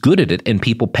it. He's good at it and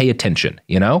people pay attention,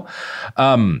 you know?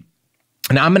 Now I'm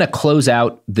going to close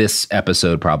out this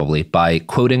episode probably by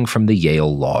quoting from the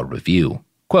Yale Law Review.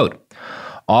 Quote,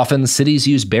 "Often, cities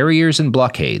use barriers and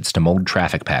blockades to mold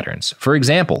traffic patterns. For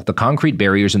example, the concrete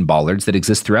barriers and bollards that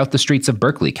exist throughout the streets of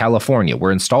Berkeley, California,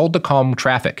 were installed to calm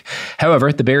traffic.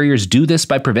 However, the barriers do this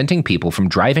by preventing people from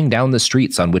driving down the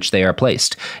streets on which they are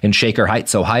placed. In Shaker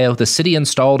Heights, Ohio, the city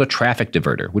installed a traffic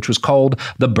diverter, which was called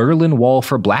the Berlin Wall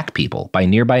for Black People by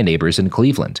nearby neighbors in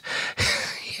Cleveland."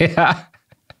 Yeah.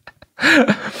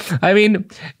 I mean,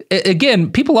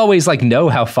 again, people always like know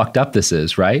how fucked up this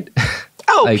is, right?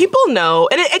 Oh, like, people know.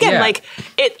 And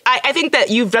I think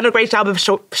that you've done a great job of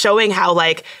showing how,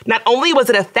 like, not only was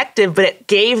it effective, but it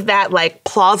gave that, like,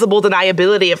 plausible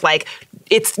deniability of, like,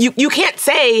 it's, you can't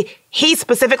say he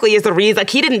specifically is the reason,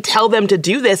 like, he didn't tell them to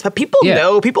do this, but people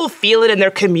know, people feel it in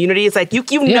their communities. Like,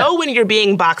 you know when you're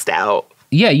being boxed out.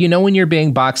 Yeah, you know when you're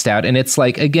being boxed out. And it's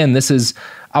like, again, this is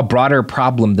a broader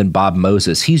problem than Bob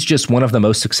Moses. He's just one of the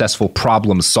most successful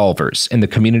problem solvers in the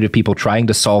community of people trying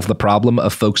to solve the problem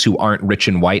of folks who aren't rich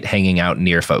and white hanging out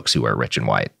near folks who are rich and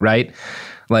white, right?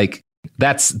 Like,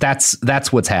 that's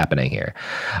what's happening here.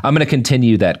 I'm going to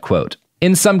continue that quote.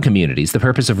 "In some communities, the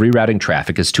purpose of rerouting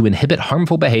traffic is to inhibit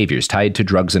harmful behaviors tied to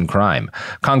drugs and crime.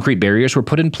 Concrete barriers were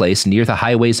put in place near the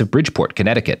highways of Bridgeport,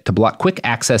 Connecticut, to block quick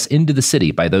access into the city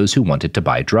by those who wanted to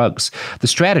buy drugs. The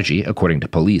strategy, according to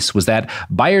police, was that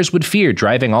buyers would fear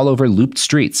driving all over looped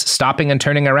streets, stopping and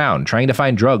turning around, trying to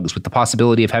find drugs with the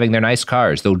possibility of having their nice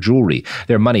cars, their jewelry,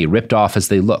 their money ripped off as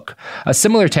they look. A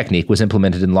similar technique was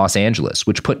implemented in Los Angeles,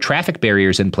 which put traffic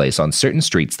barriers in place on certain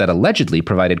streets that allegedly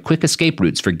provided quick escape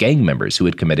routes for gang members who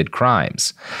had committed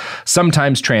crimes.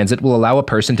 Sometimes transit will allow a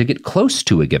person to get close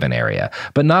to a given area,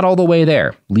 but not all the way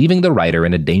there, leaving the rider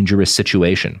in a dangerous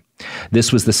situation.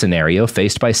 This was the scenario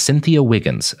faced by Cynthia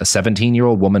Wiggins, a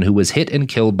 17-year-old woman who was hit and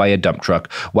killed by a dump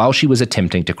truck while she was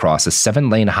attempting to cross a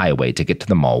 7-lane highway to get to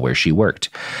the mall where she worked.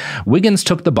 Wiggins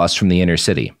took the bus from the inner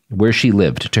city, where she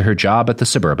lived, to her job at the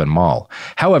suburban mall.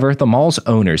 However, the mall's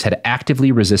owners had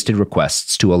actively resisted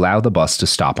requests to allow the bus to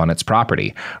stop on its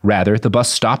property. Rather, the bus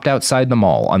stopped outside the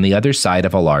mall on the other side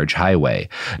of a large highway.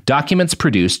 Documents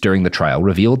produced during the trial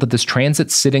revealed that this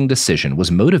transit-sitting decision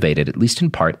was motivated at least in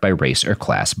part by race or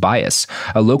class bias.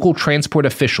 A local transport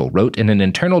official wrote in an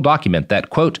internal document that,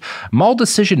 quote, "Mall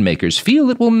decision makers feel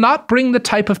it will not bring the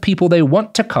type of people they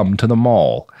want to come to the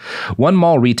mall." One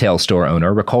mall retail store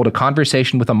owner recalled a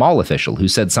conversation with a mall official who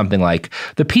said something like,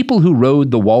 "The people who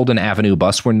rode the Walden Avenue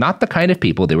bus were not the kind of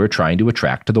people they were trying to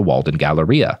attract to the Walden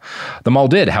Galleria." The mall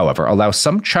did, however, allow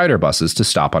some charter buses to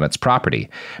stop on its property.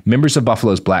 Members of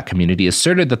Buffalo's black community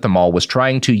asserted that the mall was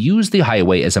trying to use the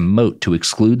highway as a moat to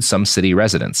exclude some city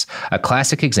residents, a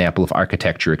classic example of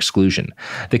architecture exclusion.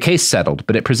 The case settled,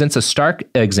 but it presents a stark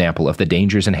example of the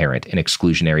dangers inherent in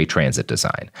exclusionary transit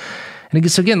design.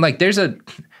 And so again, like there's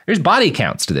body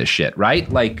counts to this shit,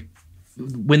 right? Like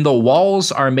when the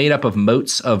walls are made up of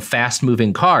moats of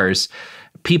fast-moving cars,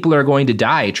 people are going to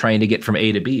die trying to get from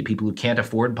A to B. People who can't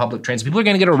afford public transit. People are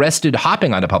going to get arrested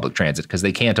hopping onto public transit because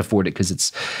they can't afford it because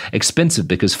it's expensive,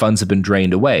 because funds have been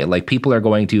drained away. Like people are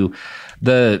going to,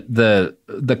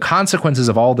 the consequences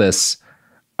of all this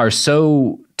are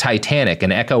so titanic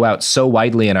and echo out so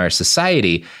widely in our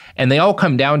society. And they all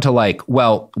come down to like,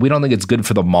 well, we don't think it's good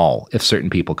for the mall if certain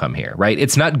people come here, right?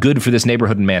 It's not good for this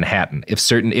neighborhood in Manhattan if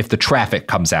the traffic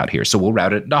comes out here. So we'll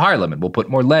route it into Harlem and we'll put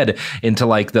more lead into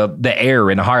like the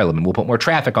air in Harlem and we'll put more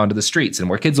traffic onto the streets and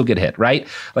more kids will get hit, right?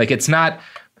 Like it's not,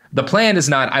 The plan is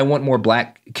not, I want more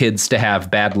black kids to have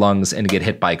bad lungs and get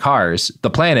hit by cars. The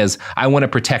plan is, I want to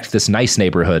protect this nice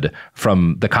neighborhood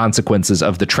from the consequences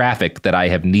of the traffic that I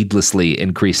have needlessly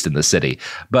increased in the city.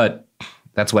 But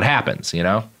that's what happens, you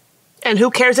know? And who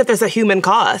cares if there's a human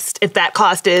cost, if that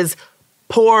cost is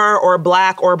poor or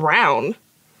black or brown?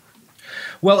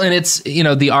 Well, and it's, you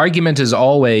know, the argument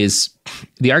always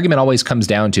comes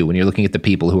down to, when you're looking at the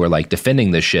people who are like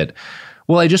defending this shit,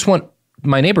 well, I just want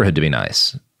my neighborhood to be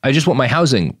nice. I just want my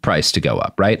housing price to go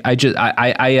up, right? As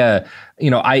the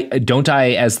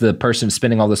person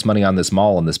spending all this money on this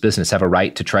mall and this business, have a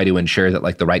right to try to ensure that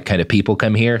like the right kind of people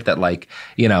come here, that like,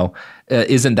 you know,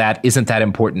 isn't that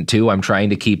important too? I'm trying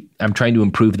to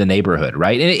improve the neighborhood,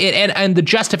 right? And the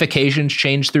justifications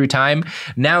change through time.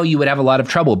 Now you would have a lot of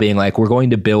trouble being like, we're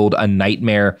going to build a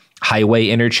nightmare highway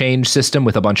interchange system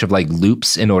with a bunch of like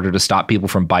loops in order to stop people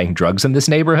from buying drugs in this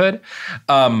neighborhood.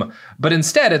 But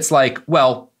instead it's like,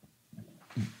 well,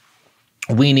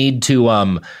 we need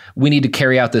to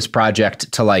carry out this project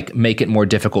to like make it more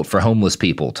difficult for homeless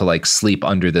people to like sleep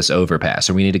under this overpass,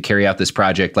 or we need to carry out this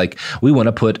project like we want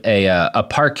to put a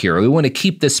park here, or we want to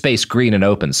keep this space green and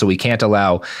open, so we can't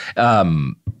allow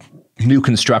new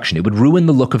construction. It would ruin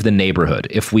the look of the neighborhood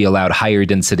if we allowed higher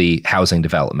density housing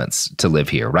developments to live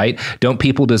here, right? Don't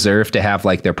people deserve to have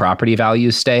like their property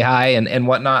values stay high and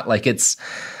whatnot? Like it's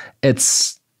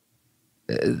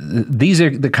these are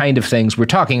the kind of things we're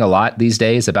talking a lot these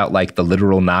days about, like the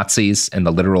literal Nazis and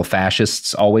the literal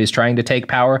fascists always trying to take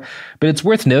power. But it's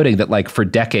worth noting that like for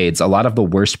decades, a lot of the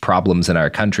worst problems in our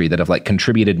country that have like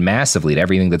contributed massively to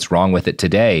everything that's wrong with it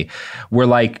today were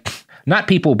like not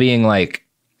people being like,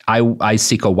 I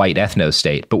seek a white ethno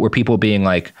state, but were people being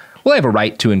like, well, I have a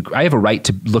right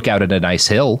to look out at a nice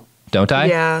hill, don't I?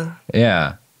 Yeah.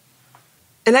 Yeah.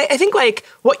 And I think like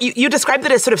what you described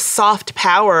it as sort of soft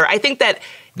power. I think that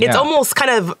it's almost kind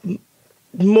of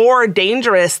more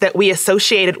dangerous that we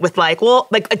associate it with like, well,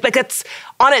 like it's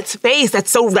on its face. That's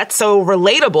so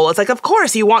relatable. It's like, of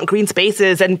course you want green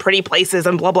spaces and pretty places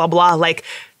and blah, blah, blah. Like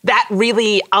that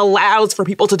really allows for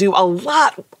people to do a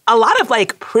lot of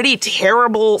like pretty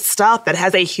terrible stuff that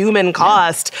has a human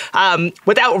cost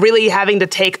without really having to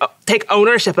take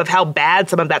ownership of how bad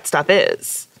some of that stuff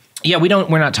is. Yeah,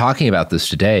 we're not talking about this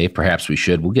today. Perhaps we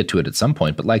should. We'll get to it at some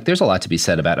point. But like, there's a lot to be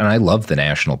said about, and I love the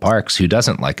national parks. Who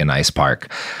doesn't like a nice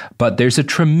park? But there's a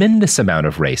tremendous amount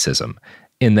of racism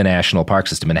in the national park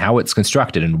system and how it's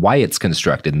constructed and why it's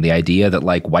constructed, and the idea that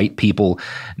like white people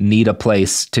need a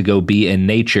place to go be in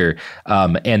nature,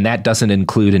 and that doesn't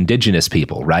include indigenous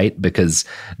people, right? Because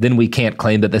then we can't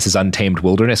claim that this is untamed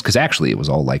wilderness, because actually it was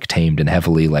all like tamed and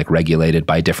heavily like regulated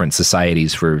by different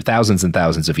societies for thousands and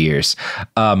thousands of years.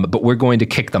 But we're going to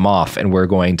kick them off and we're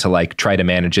going to like try to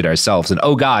manage it ourselves. And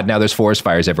oh God, now there's forest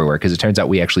fires everywhere because it turns out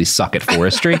we actually suck at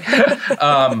forestry.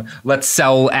 Let's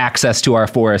sell access to our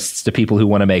forests to people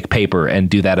who want to make paper and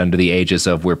do that under the aegis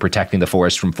of we're protecting the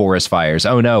forest from forest fires.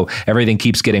 Oh no, everything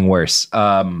keeps getting worse.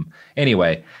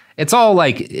 Anyway, it's all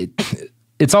like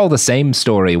it's all the same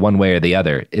story one way or the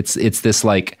other. It's this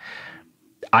like,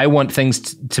 I want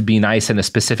things to be nice in a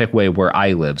specific way where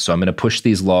I live. So I'm going to push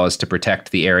these laws to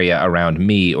protect the area around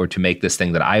me or to make this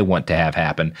thing that I want to have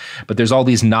happen. But there's all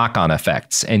these knock-on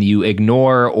effects, and you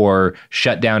ignore or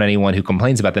shut down anyone who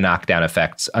complains about the knock-on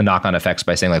effects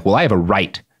by saying like, well, I have a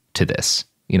right to this.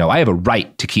 You know, I have a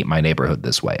right to keep my neighborhood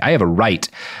this way. I have a right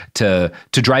to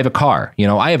drive a car. You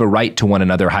know, I have a right to want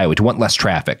another highway, to want less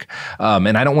traffic.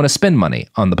 And I don't want to spend money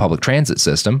on the public transit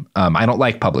system. I don't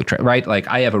like public transit, right? Like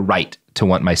I have a right to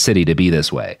want my city to be this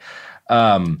way.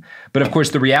 But of course,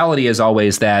 the reality is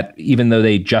always that even though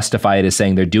they justify it as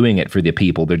saying they're doing it for the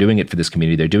people, they're doing it for this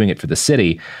community, they're doing it for the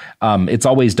city, it's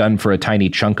always done for a tiny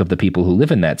chunk of the people who live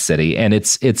in that city. And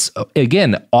it's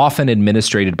again, often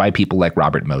administrated by people like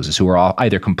Robert Moses, who are all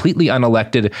either completely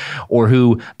unelected or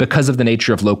who, because of the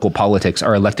nature of local politics,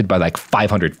 are elected by like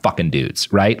 500 fucking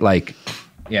dudes, right? Like,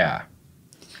 yeah.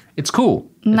 It's cool.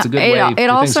 It's a good way. It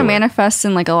also manifests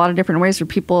in like a lot of different ways where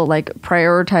people like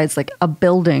prioritize like a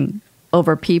building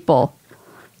over people,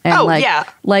 and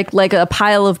like a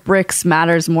pile of bricks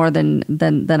matters more than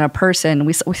a person.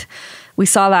 We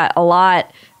saw that a lot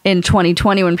in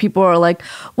 2020 when people were like,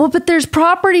 well, but there's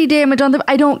property damage on them.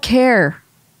 I don't care.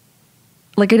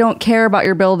 Like I don't care about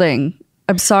your building.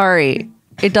 I'm sorry.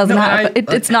 It doesn't have.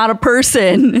 It's not a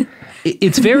person.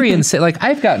 It's very insane. Like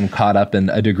I've gotten caught up in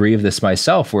a degree of this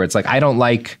myself, where it's like I don't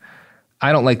like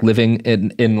I don't like living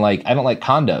in like, I don't like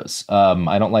condos.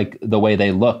 I don't like the way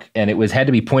they look. And it had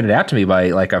to be pointed out to me by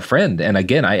like a friend. And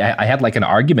again, I had like an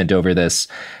argument over this,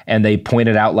 and they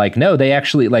pointed out like, no, they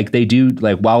actually like, they do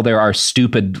like, while there are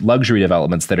stupid luxury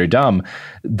developments that are dumb,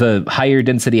 the higher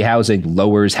density housing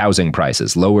lowers housing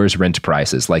prices, lowers rent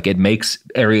prices. Like it makes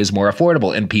areas more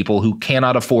affordable, and people who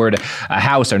cannot afford a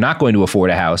house are not going to afford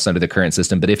a house under the current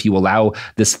system. But if you allow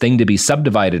this thing to be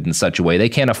subdivided in such a way, they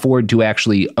can't afford to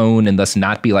actually own and thus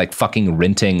not be like fucking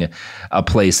renting a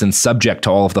place and subject to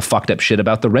all of the fucked up shit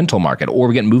about the rental market,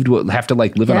 or get moved to have to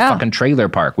like live in a fucking trailer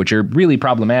park, which are really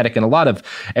problematic in a lot of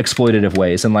exploitative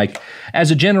ways. And like,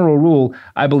 as a general rule,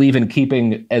 I believe in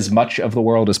keeping as much of the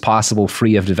world as possible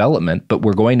free of development, but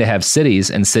we're going to have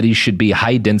cities, and cities should be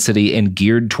high density and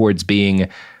geared towards being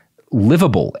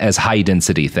livable as high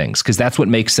density things, because that's what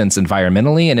makes sense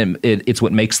environmentally, and it's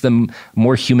what makes them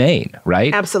more humane,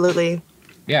 right? Absolutely.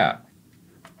 Yeah.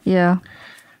 Yeah.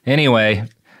 Anyway,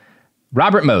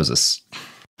 Robert Moses.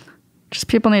 Just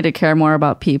people need to care more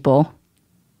about people.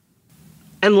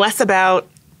 And less about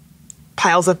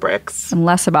piles of bricks. And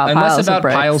less about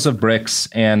piles of bricks.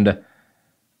 And,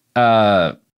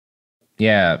 yeah,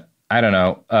 I don't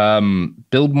know.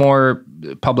 Build more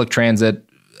public transit,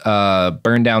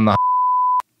 burn down the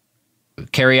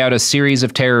carry out a series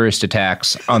of terrorist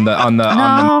attacks on the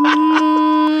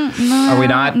are we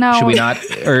not? No. Should we not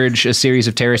urge a series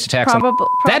of terrorist attacks? Probably.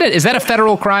 Is that a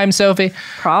federal crime, Sophie?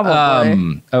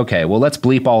 Probably. Okay, well, let's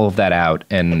bleep all of that out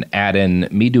and add in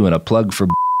me doing a plug for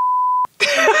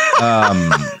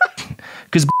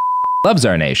because loves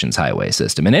our nation's highway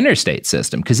system and interstate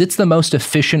system, because it's the most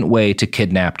efficient way to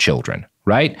kidnap children,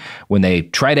 right? When they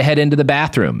try to head into the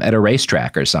bathroom at a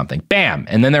racetrack or something, bam,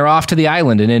 and then they're off to the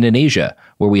island in Indonesia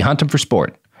where we hunt them for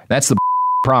sport. That's the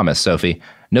promise, Sophie.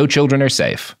 No children are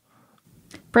safe.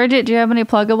 Bridget, do you have any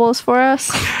pluggables for us?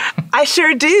 I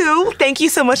sure do. Thank you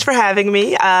so much for having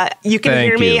me. You can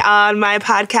hear me on my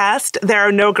podcast, There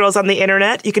Are No Girls on the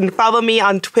Internet. You can follow me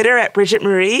on Twitter at Bridget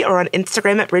Marie, or on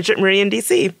Instagram at Bridget Marie in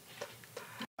DC.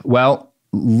 Well,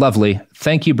 lovely.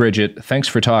 Thank you, Bridget. Thanks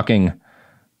for talking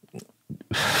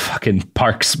fucking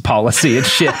parks policy and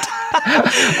shit.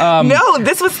 No,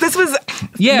 this was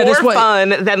more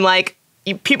fun than like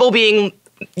people being,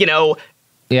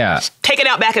 taken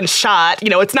out back and shot.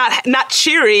 It's not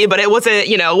cheery, but it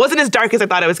wasn't as dark as I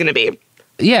thought it was going to be.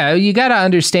 Yeah, you got to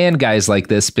understand guys like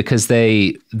this, because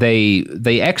they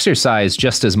exercise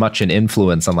just as much an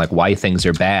influence on like why things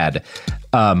are bad.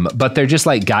 But they're just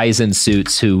like guys in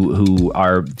suits who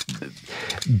are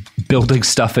building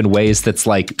stuff in ways that's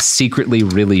like secretly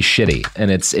really shitty.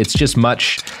 And it's just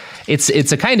much, it's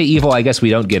a kind of evil I guess we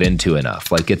don't get into enough.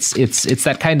 Like it's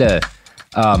that kind of,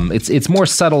 it's more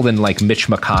subtle than like Mitch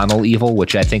McConnell evil,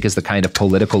 which I think is the kind of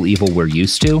political evil we're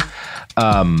used to.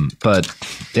 But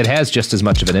it has just as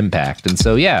much of an impact. And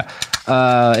so,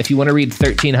 if you want to read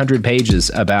 1,300 pages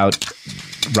about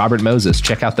Robert Moses,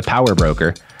 check out The Power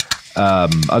Broker.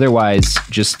 Otherwise,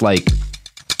 just like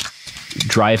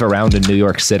drive around in New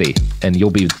York City and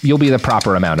you'll be the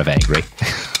proper amount of angry.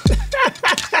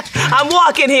 I'm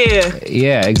walking here.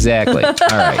 Yeah, exactly. All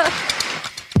right.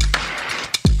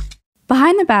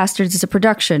 Behind the Bastards is a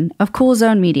production of Cool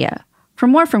Zone Media. For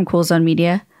more from Cool Zone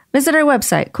Media, visit our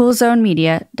website,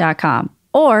 coolzonemedia.com,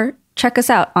 or check us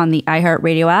out on the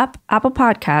iHeartRadio app, Apple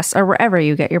Podcasts, or wherever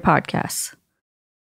you get your podcasts.